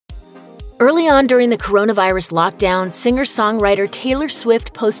Early on during the coronavirus lockdown, singer-songwriter Taylor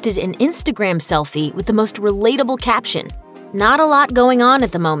Swift posted an Instagram selfie with the most relatable caption, "Not a lot going on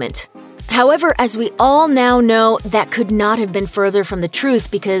at the moment." However, as we all now know, that could not have been further from the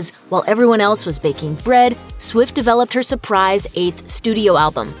truth because while everyone else was baking bread, Swift developed her surprise 8th studio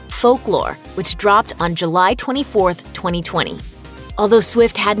album, Folklore, which dropped on July 24, 2020. Although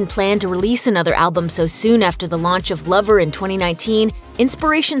Swift hadn't planned to release another album so soon after the launch of Lover in 2019,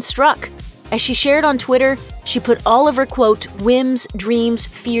 inspiration struck. As she shared on Twitter, she put all of her, quote, whims, dreams,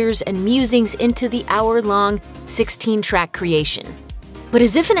 fears, and musings into the hour-long 16-track creation. But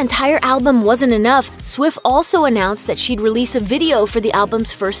as if an entire album wasn't enough, Swift also announced that she'd release a video for the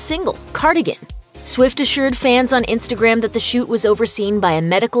album's first single, Cardigan. Swift assured fans on Instagram that the shoot was overseen by a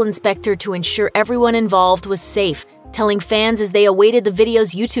medical inspector to ensure everyone involved was safe, telling fans as they awaited the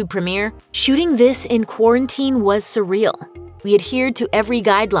video's YouTube premiere, "Shooting this in quarantine was surreal. We adhered to every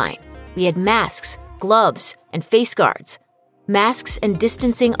guideline. We had masks, gloves, and face guards. Masks and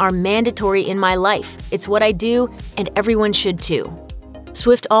distancing are mandatory in my life. It's what I do, and everyone should too."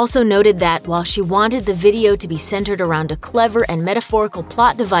 Swift also noted that while she wanted the video to be centered around a clever and metaphorical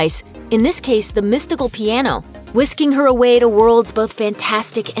plot device, in this case the mystical piano, whisking her away to worlds both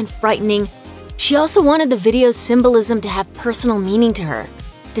fantastic and frightening, she also wanted the video's symbolism to have personal meaning to her.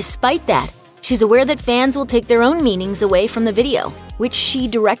 Despite that, she's aware that fans will take their own meanings away from the video, which she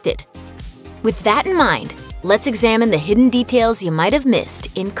directed. With that in mind, let's examine the hidden details you might have missed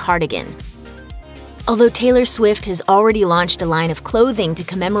in Cardigan. Although Taylor Swift has already launched a line of clothing to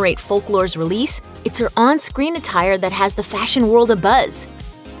commemorate Folklore's release, it's her on-screen attire that has the fashion world abuzz.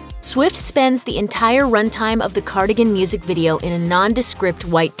 Swift spends the entire runtime of the Cardigan music video in a nondescript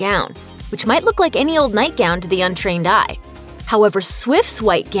white gown, which might look like any old nightgown to the untrained eye. However, Swift's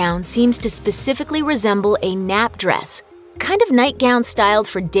white gown seems to specifically resemble a nap dress, kind of nightgown styled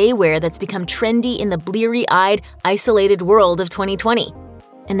for day wear that's become trendy in the bleary-eyed, isolated world of 2020.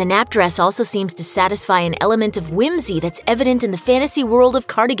 And the nap dress also seems to satisfy an element of whimsy that's evident in the fantasy world of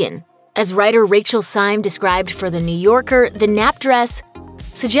Cardigan. As writer Rachel Syme described for The New Yorker, the nap dress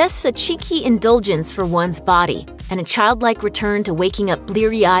suggests a cheeky indulgence for one's body and a childlike return to waking up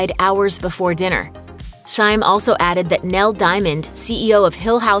bleary-eyed hours before dinner. Syme also added that Nell Diamond, CEO of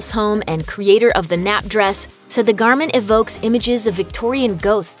Hill House Home and creator of the nap dress, said the garment evokes images of Victorian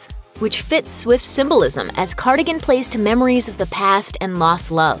ghosts, which fits Swift's symbolism as Cardigan plays to memories of the past and lost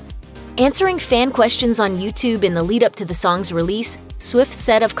love. Answering fan questions on YouTube in the lead-up to the song's release, Swift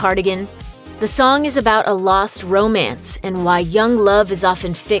said of Cardigan, "The song is about a lost romance and why young love is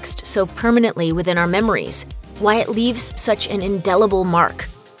often fixed so permanently within our memories, why it leaves such an indelible mark."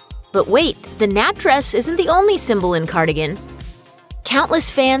 But wait, the nap dress isn't the only symbol in Cardigan. Countless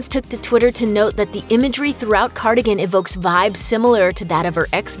fans took to Twitter to note that the imagery throughout Cardigan evokes vibes similar to that of her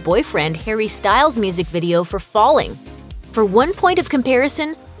ex-boyfriend Harry Styles' music video for Falling. For one point of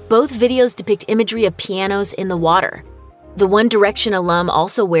comparison, both videos depict imagery of pianos in the water. The One Direction alum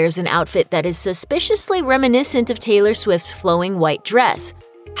also wears an outfit that is suspiciously reminiscent of Taylor Swift's flowing white dress.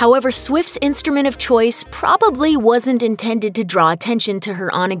 However, Swift's instrument of choice probably wasn't intended to draw attention to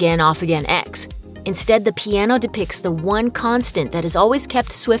her on-again, off-again ex. Instead, the piano depicts the one constant that has always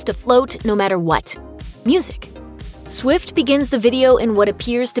kept Swift afloat no matter what: music. Swift begins the video in what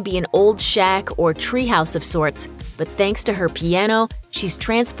appears to be an old shack or treehouse of sorts, but thanks to her piano, she's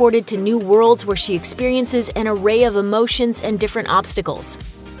transported to new worlds where she experiences an array of emotions and different obstacles.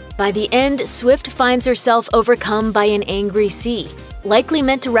 By the end, Swift finds herself overcome by an angry sea, likely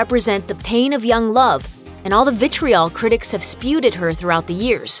meant to represent the pain of young love and all the vitriol critics have spewed at her throughout the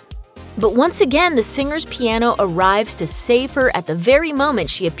years. But once again, the singer's piano arrives to save her at the very moment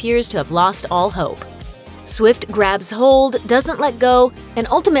she appears to have lost all hope. Swift grabs hold, doesn't let go, and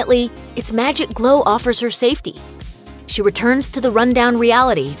ultimately, its magic glow offers her safety. She returns to the rundown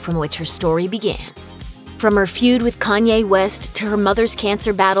reality from which her story began. From her feud with Kanye West to her mother's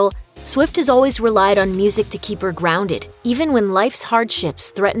cancer battle, Swift has always relied on music to keep her grounded, even when life's hardships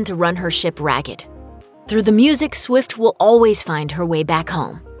threaten to run her ship ragged. Through the music, Swift will always find her way back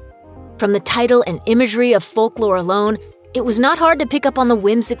home. From the title and imagery of Folklore alone, it was not hard to pick up on the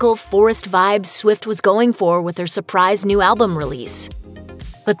whimsical forest vibes Swift was going for with her surprise new album release.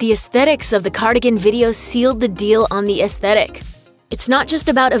 But the aesthetics of the Cardigan video sealed the deal on the aesthetic. It's not just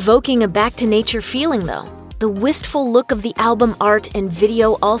about evoking a back-to-nature feeling, though. The wistful look of the album art and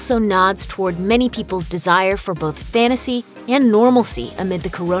video also nods toward many people's desire for both fantasy and normalcy amid the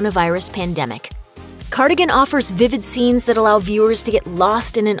coronavirus pandemic. Cardigan offers vivid scenes that allow viewers to get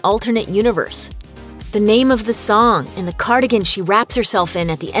lost in an alternate universe. The name of the song and the cardigan she wraps herself in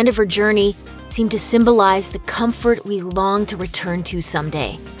at the end of her journey seem to symbolize the comfort we long to return to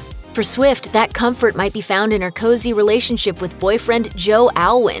someday. For Swift, that comfort might be found in her cozy relationship with boyfriend Joe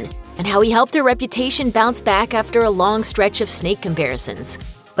Alwyn, and how he helped her reputation bounce back after a long stretch of snake comparisons.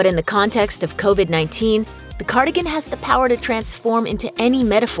 But in the context of COVID-19, the cardigan has the power to transform into any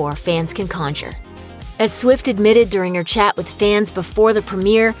metaphor fans can conjure. As Swift admitted during her chat with fans before the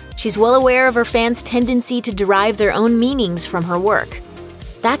premiere, she's well aware of her fans' tendency to derive their own meanings from her work.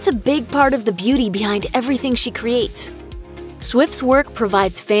 That's a big part of the beauty behind everything she creates. Swift's work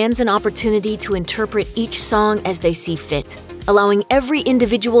provides fans an opportunity to interpret each song as they see fit, allowing every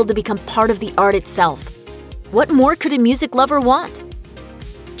individual to become part of the art itself. What more could a music lover want?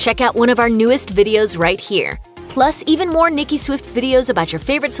 Check out one of our newest videos right here. Plus, even more Nicki Swift videos about your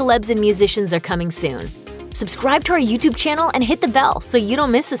favorite celebs and musicians are coming soon. Subscribe to our YouTube channel and hit the bell so you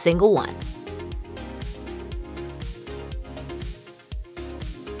don't miss a single one.